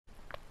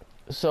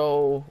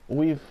So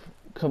we've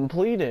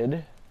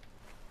completed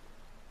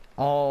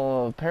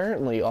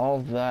apparently all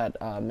of that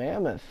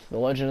Mammoth, the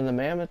Legend of the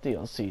Mammoth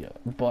DLC,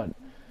 but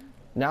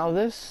now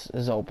this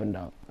is opened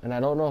up, and I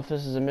don't know if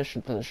this is a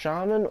mission for the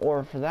shaman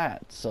or for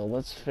that, so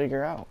let's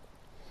figure out.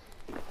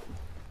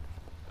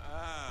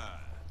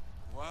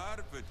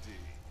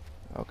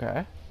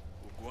 Okay.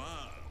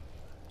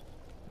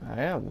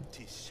 I am.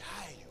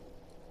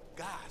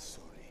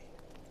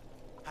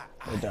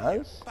 It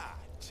does?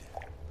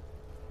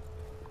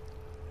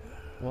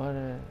 What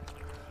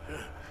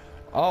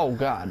Oh,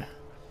 God.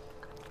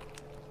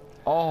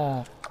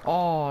 Oh,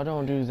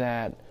 don't do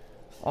that.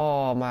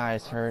 Oh, my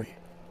eyes hurt.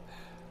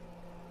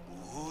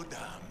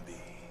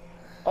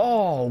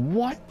 Oh,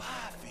 what?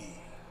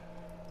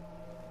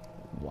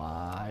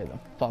 Why the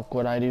fuck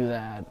would I do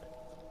that?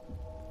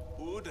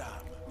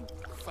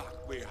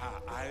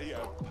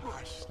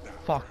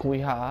 Fuck we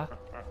ha.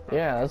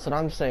 Yeah, that's what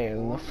I'm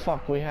saying. The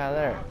fuck we ha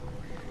there.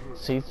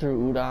 See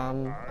through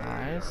Udam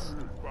eyes?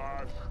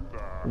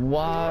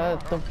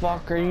 What the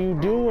fuck are you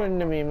doing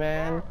to me,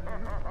 man?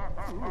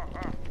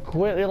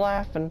 Quit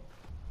laughing.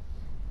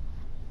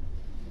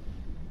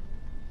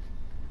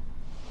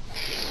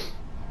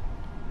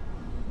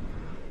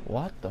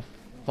 What the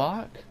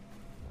fuck?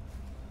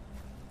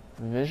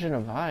 Vision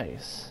of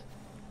ice.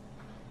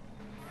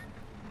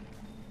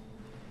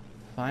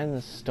 Find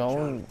the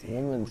stone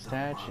woman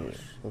statue.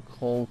 The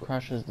cold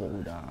crushes the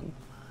Udam.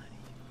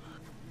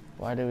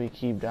 Why do we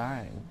keep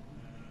dying?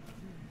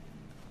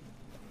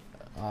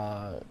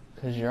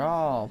 Cause you're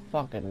all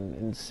fucking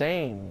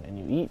insane and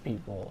you eat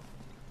people.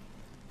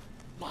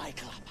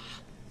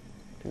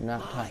 Do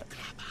not touch.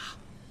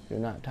 Do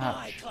not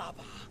touch.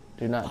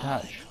 Do not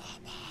touch.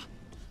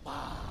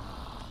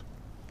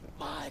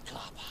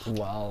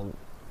 Well,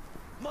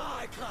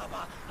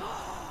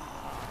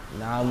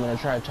 now I'm gonna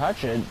try to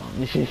touch it.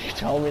 You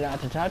told me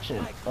not to touch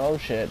it. Oh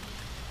shit.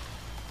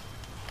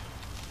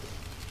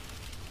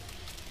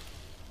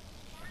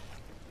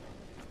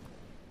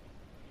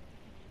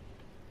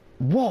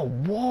 Whoa,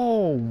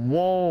 whoa,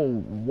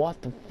 whoa.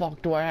 What the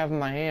fuck do I have in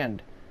my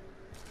hand?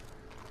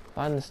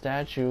 Find the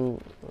statue,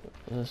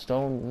 the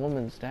stone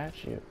woman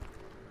statue.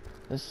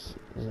 This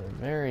is a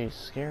very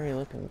scary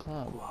looking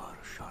club.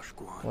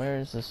 Where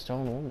is the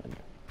stone woman?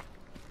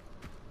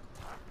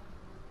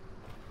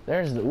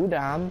 There's the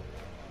Udam.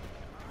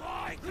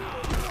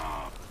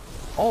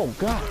 Oh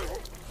god.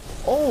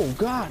 Oh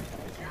god.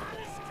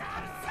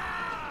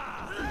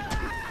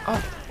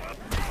 Oh.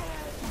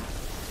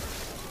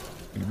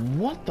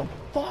 What the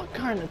fuck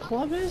kind of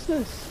club is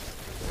this?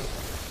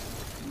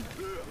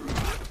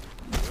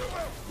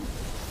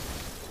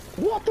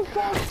 What the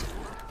fuck?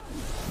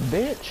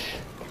 Bitch.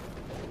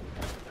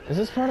 Is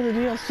this part of the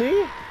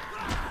DLC?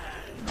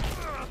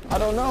 I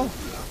don't know.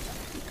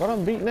 But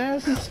I'm beating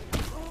asses.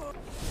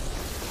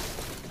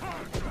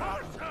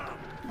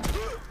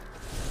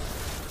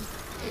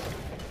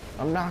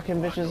 I'm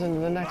knocking bitches into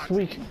the next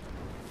week.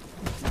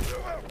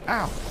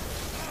 Ow.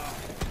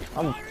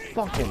 I'm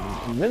fucking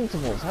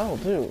invincible as hell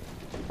too.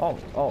 Oh,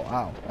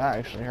 ow. That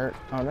actually hurt.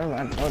 Oh, never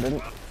mind. No, it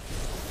didn't.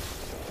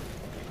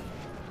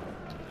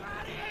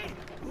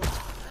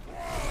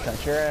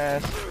 Got your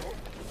ass.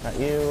 Got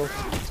you.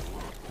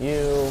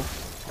 You.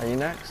 Are you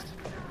next?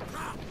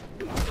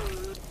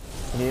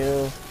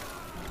 You.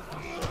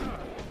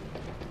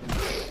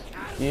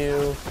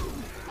 You.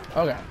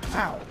 Okay.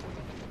 Ow.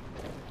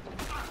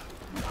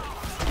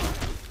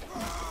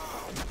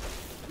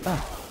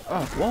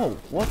 Oh, whoa.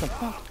 What the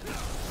fuck?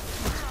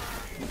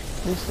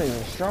 These things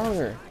are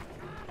stronger.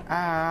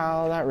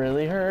 Ow, that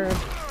really hurt.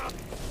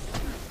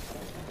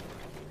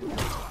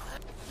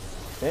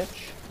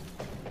 Bitch.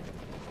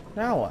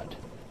 Now what?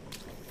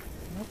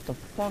 What the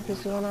fuck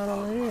is going on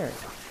over here?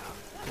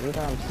 We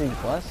got him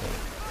seek blessing.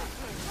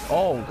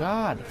 Oh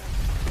god.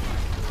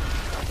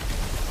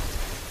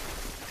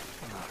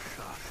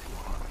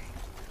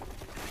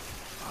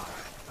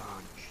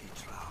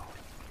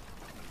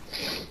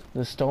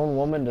 The stone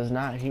woman does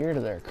not hear to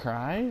their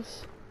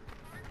cries?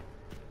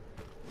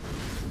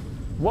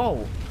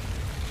 Whoa!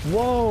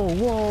 Whoa,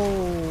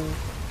 whoa!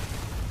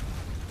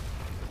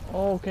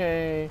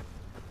 Okay.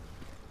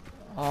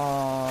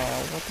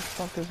 What the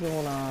fuck is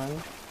going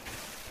on?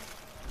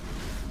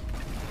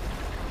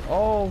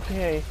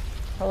 Okay.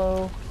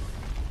 Hello.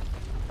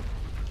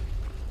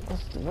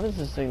 What is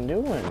this thing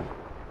doing?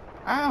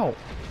 Ow!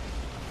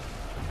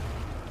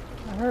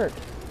 That hurt.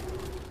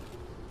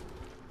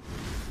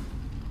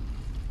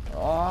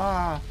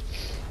 Ah!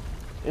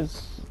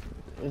 It's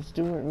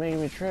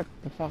making me trip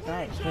the fuck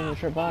out. It's making me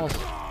trip balls.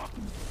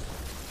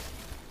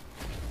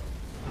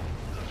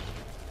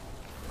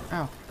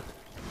 Ow.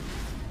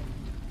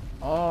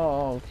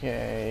 Oh,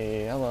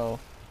 okay. Hello.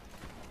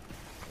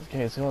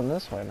 Okay, it's going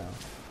this way now.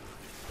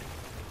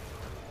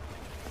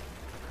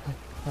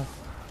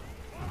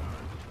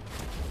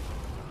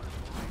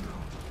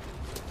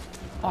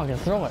 Oh, I can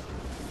throw it.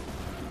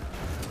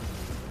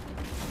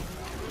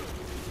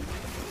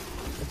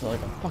 It's like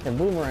a fucking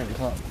boomerang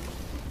club.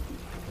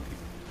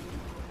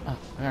 Oh,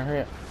 I gotta hurry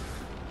up.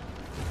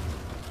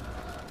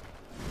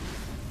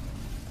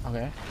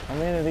 Okay, I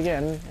made it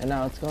again, and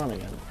now it's gone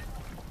again.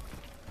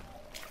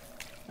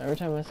 Every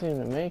time I seem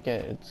to make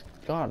it, it's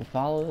gone.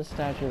 Follow the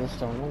statue of the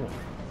stone woman.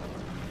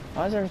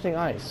 Why is everything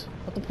ice?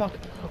 What the fuck?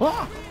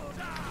 Ah!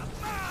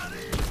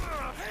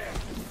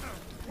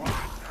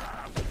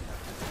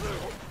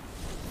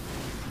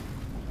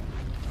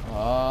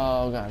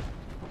 Oh god.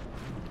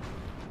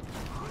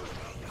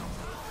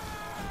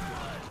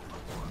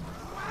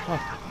 Oh.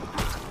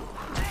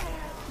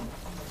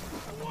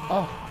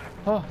 Oh.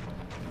 Oh.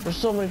 There's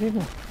so many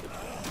people.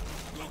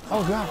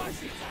 Oh god.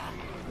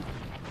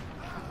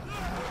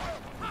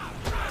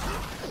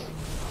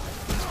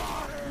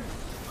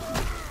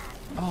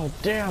 Oh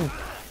damn.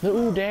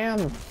 Ooh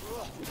damn.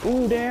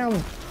 Ooh damn.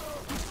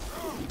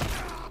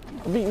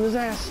 I'm beating his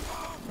ass.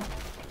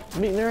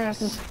 I'm beating their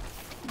asses.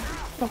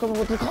 Fuck him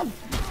with the club.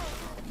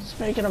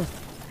 Spanking him.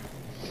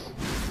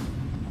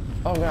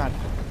 Oh god.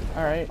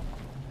 Alright.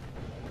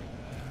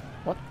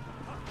 What?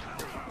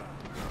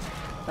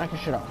 Knock your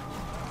shit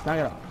off. Knock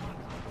it off.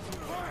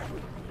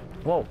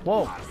 Whoa,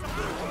 whoa.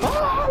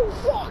 Oh,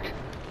 fuck!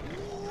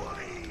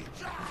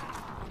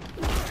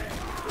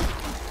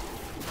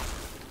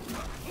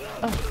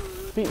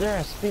 Oh, beat their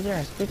ass, beat their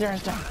ass, beat their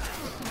ass down.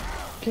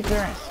 Kick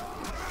their ass.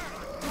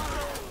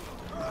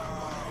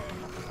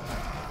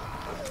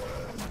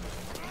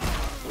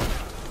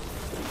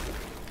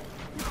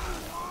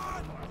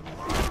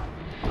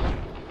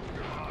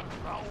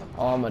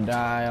 Oh, I'ma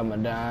die, I'ma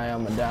die,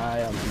 I'ma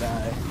die, I'ma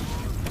die.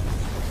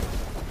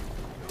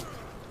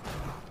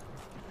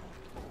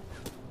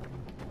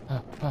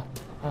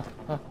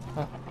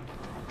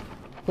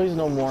 Please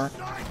no more.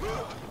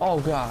 Oh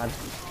god.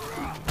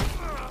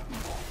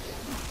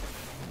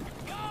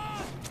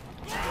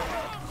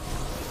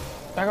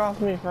 Back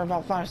off me for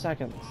about 5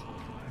 seconds.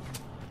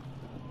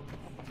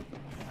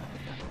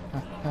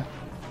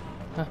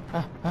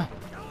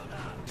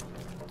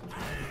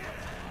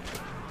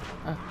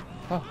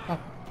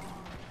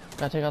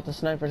 Gotta take out the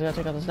snipers, gotta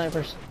take out the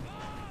snipers.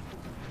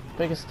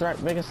 Biggest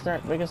threat, biggest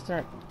threat, biggest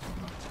threat.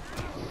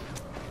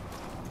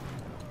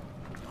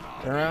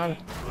 Turn around.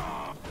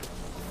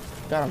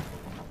 Got him.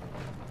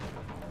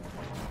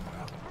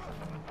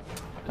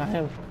 Got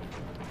him.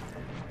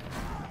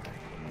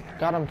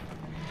 Got him.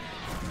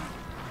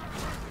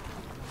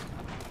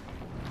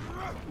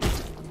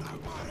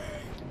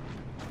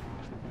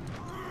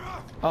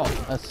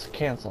 Oh, that's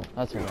cancel.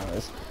 That's what it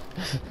is.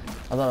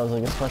 I thought it was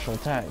like a special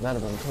attack.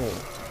 That'd have been cool.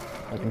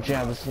 Like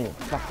jab this in your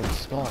fucking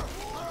skull.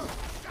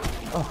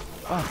 Oh,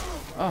 oh,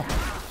 oh,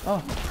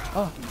 oh,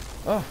 oh,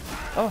 oh,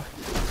 oh.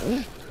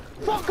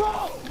 Fuck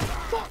off!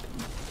 Fuck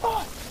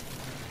off!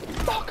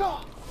 Fuck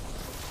off!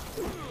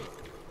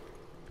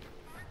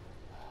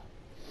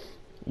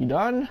 You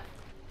done?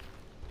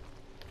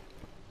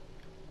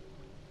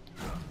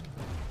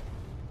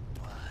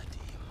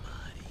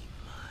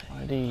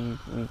 Why do you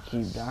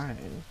keep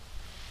dying?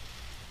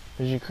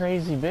 Cause you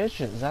crazy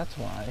bitches, that's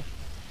why.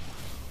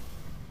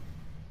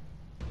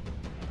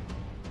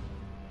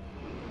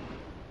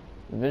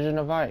 Vision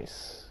of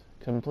Ice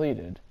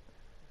completed.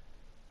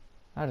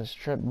 I just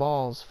tripped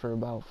balls for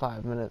about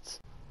 5 minutes.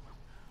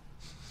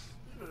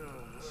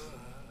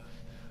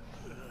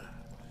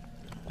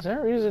 Is there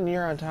a reason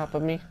you're on top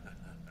of me?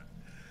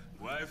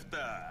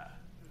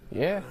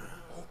 Yeah.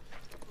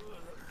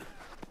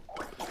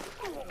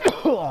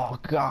 Oh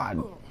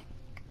God.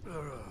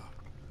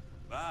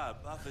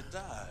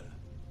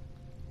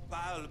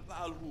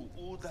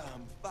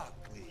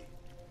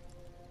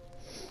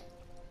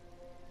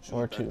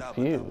 Or too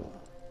few.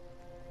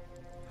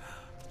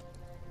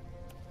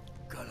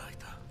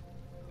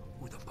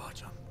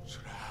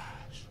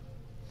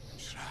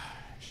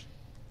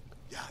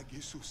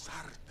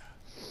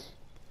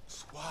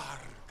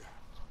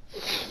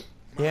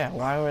 Yeah,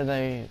 why were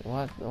they,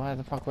 why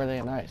the fuck were they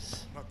in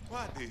ice?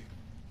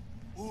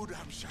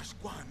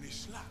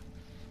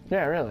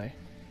 Yeah, really.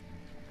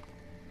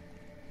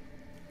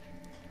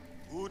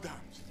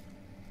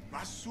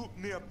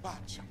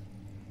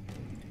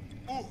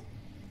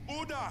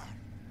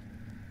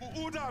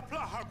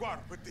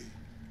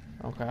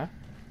 Okay.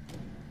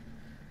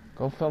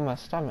 Go fill my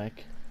stomach.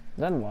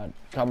 Then what?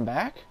 Come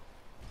back?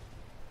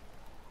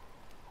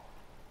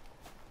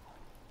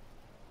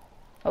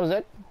 That was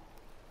it?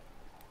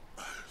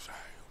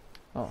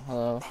 Oh,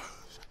 hello.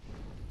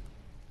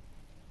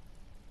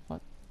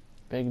 What?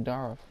 Big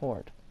Dara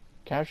Fort.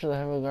 Capture the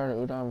heavily guarded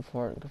Udon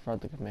Fort and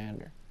confront the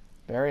commander.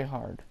 Very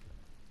hard.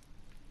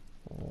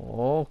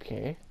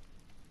 Okay.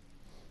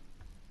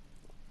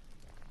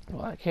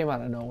 Well, that came out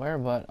of nowhere,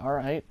 but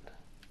alright.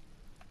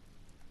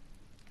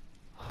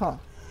 Huh.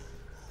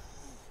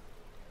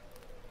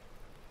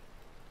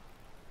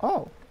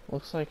 Oh,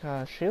 looks like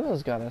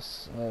Sheila's got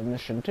us a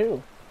mission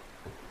too.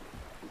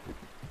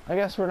 I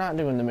guess we're not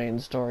doing the main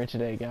story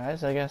today,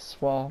 guys. I guess,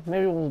 well,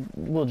 maybe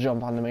we'll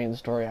jump on the main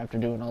story after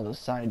doing all this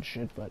side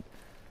shit, but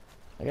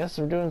I guess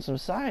we're doing some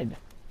side.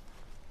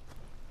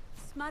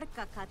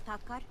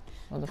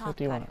 What the fuck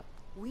do you want?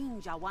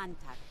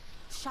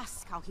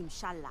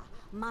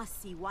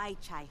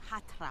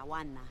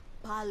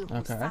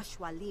 Okay.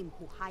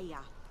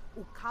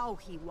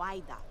 Ukauhi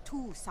waida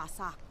tu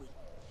sasakwi.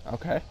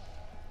 Okay.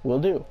 Will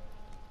do.